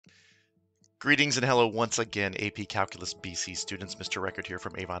Greetings and hello once again, AP Calculus BC students. Mr. Record here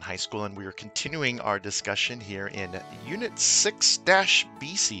from Avon High School, and we are continuing our discussion here in Unit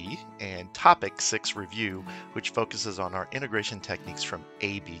 6-BC and Topic 6 Review, which focuses on our integration techniques from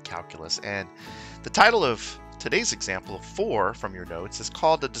AB Calculus. And the title of today's example of 4 from your notes is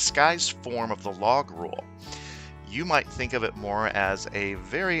called a disguised form of the log rule. You might think of it more as a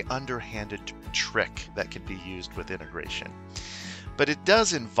very underhanded trick that can be used with integration. But it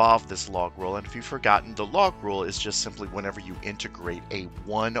does involve this log rule, and if you've forgotten, the log rule is just simply whenever you integrate a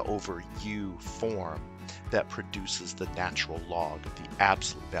 1 over u form that produces the natural log of the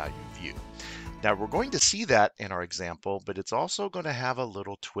absolute value of u. Now we're going to see that in our example, but it's also going to have a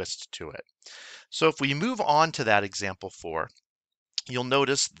little twist to it. So if we move on to that example 4, you'll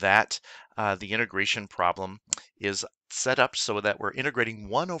notice that the integration problem is set up so that we're integrating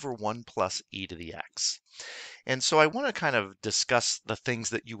 1 over 1 plus e to the x. And so I want to kind of discuss the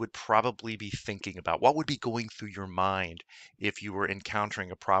things that you would probably be thinking about. What would be going through your mind if you were encountering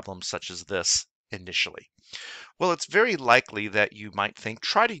a problem such as this initially? Well, it's very likely that you might think,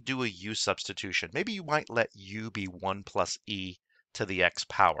 try to do a U-substitution. Maybe you might let u be 1 plus e to the x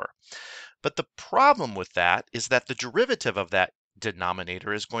power. But the problem with that is that the derivative of that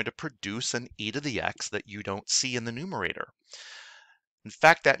denominator is going to produce an e to the x that you don't see in the numerator. In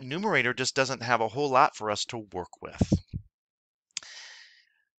fact, that numerator just doesn't have a whole lot for us to work with.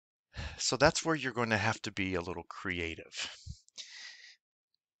 So that's where you're going to have to be a little creative.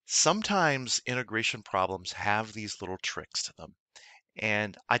 Sometimes integration problems have these little tricks to them.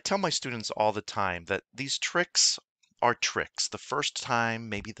 And I tell my students all the time that these tricks are tricks. The first time,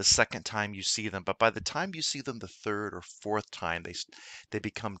 maybe the second time you see them, but by the time you see them the third or fourth time, they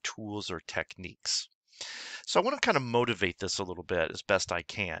become tools or techniques. So I want to kind of motivate this a little bit as best I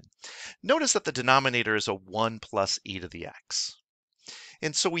can. Notice that the denominator is a 1 plus e to the x.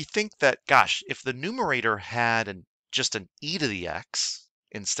 And so we think that, gosh, if the numerator had just an e to the x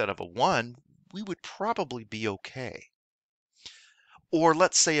instead of a 1, we would probably be okay. Or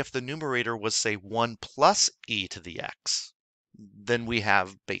let's say if the numerator was, say, 1 plus e to the x, then we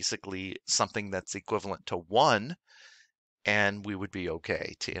have basically something that's equivalent to 1, and we would be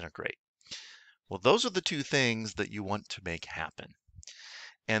okay to integrate. Well, those are the two things that you want to make happen.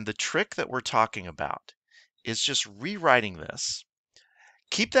 And the trick that we're talking about is just rewriting this.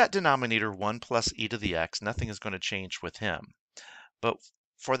 Keep that denominator 1 plus e to the x. Nothing is going to change with him. But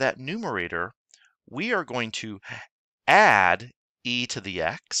for that numerator, we are going to add e to the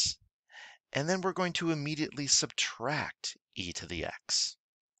x, and then we're going to immediately subtract e to the x.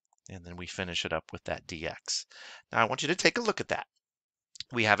 And then we finish it up with that dx. Now I want you to take a look at that.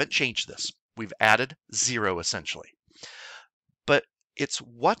 We haven't changed this. We've added 0 essentially. But it's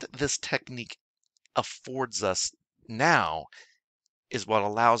what this technique affords us now is what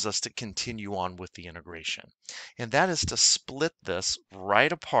allows us to continue on with the integration. And that is to split this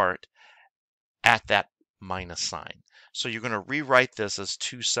right apart at that minus sign. So you're going to rewrite this as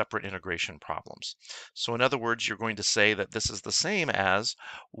two separate integration problems. So in other words, you're going to say that this is the same as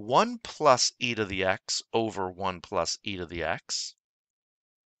 1 plus e to the x over 1 plus e to the x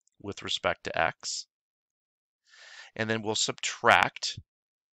with respect to x. And then we'll subtract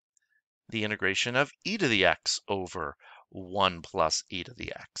the integration of e to the x over 1 plus e to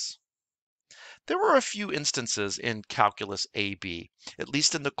the x. There were a few instances in Calculus AB, at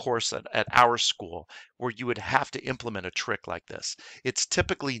least in the course at our school, where you would have to implement a trick like this. It's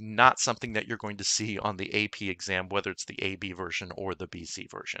typically not something that you're going to see on the AP exam, whether it's the AB version or the BC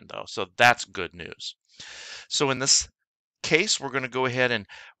version, though. So that's good news. So in this case, we're going to go ahead and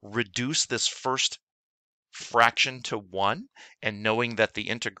reduce this first fraction to 1, and knowing that the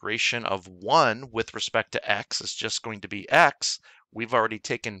integration of 1 with respect to x is just going to be x, we've already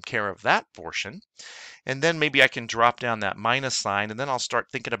taken care of that portion. And then maybe I can drop down that minus sign, and then I'll start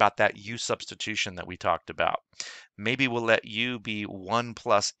thinking about that U-substitution that we talked about. Maybe we'll let u be 1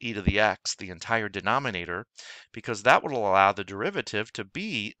 plus e to the x, the entire denominator, because that will allow the derivative to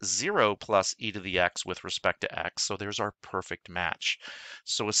be 0 plus e to the x with respect to x. So there's our perfect match.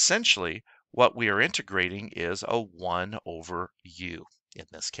 So essentially, what we are integrating is a 1 over u in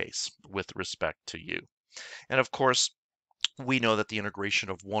this case with respect to u. And of course, we know that the integration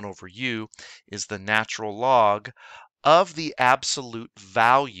of 1 over u is the natural log of the absolute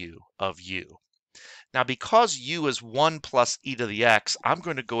value of u. Now, because u is 1 plus e to the x, I'm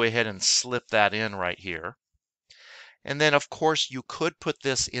going to go ahead and slip that in right here. And then, of course, you could put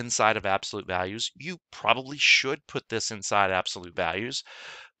this inside of absolute values. You probably should put this inside absolute values.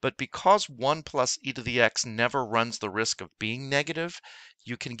 But because 1 plus e to the x never runs the risk of being negative,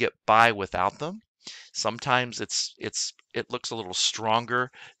 you can get by without them. Sometimes it looks a little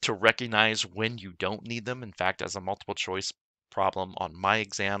stronger to recognize when you don't need them. In fact, as a multiple choice problem on my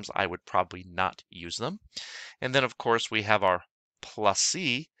exams, I would probably not use them. And then of course we have our plus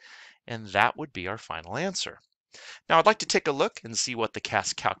C, and that would be our final answer. Now I'd like to take a look and see what the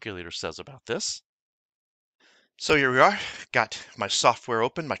CAS calculator says about this. So here we are, got my software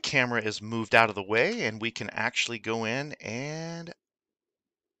open, my camera is moved out of the way, and we can actually go in and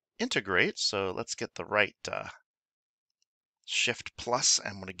integrate. So let's get the right Shift plus.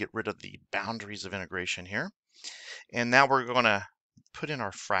 I'm going to get rid of the boundaries of integration here. And now we're going to put in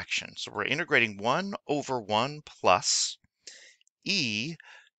our fraction. So we're integrating 1 over 1 plus e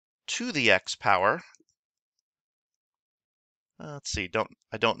to the x power. Let's see,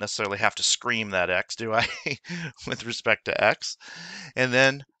 I don't necessarily have to scream that x, do I, with respect to x? And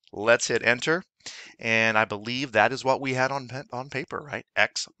then let's hit enter. And I believe that is what we had on paper, right?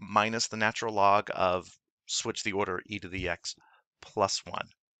 X minus the natural log of, switch the order, e to the x plus 1.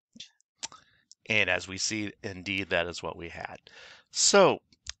 And as we see, indeed, that is what we had. So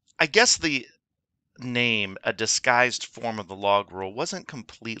I guess the name, a disguised form of the log rule, wasn't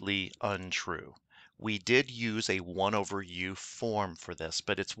completely untrue. We did use a 1 over u form for this,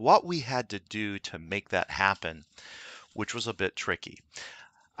 but it's what we had to do to make that happen, which was a bit tricky.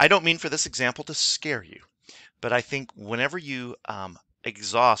 I don't mean for this example to scare you, but I think whenever you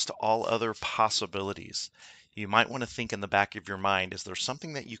exhaust all other possibilities, you might want to think in the back of your mind, is there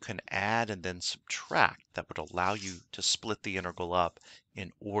something that you can add and then subtract that would allow you to split the integral up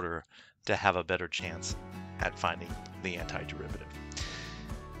in order to have a better chance at finding the antiderivative?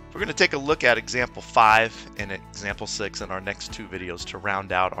 We're going to take a look at example 5 and example 6 in our next 2 videos to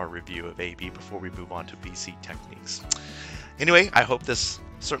round out our review of AB before we move on to BC techniques. Anyway, I hope this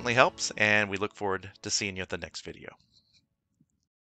certainly helps, and we look forward to seeing you at the next video.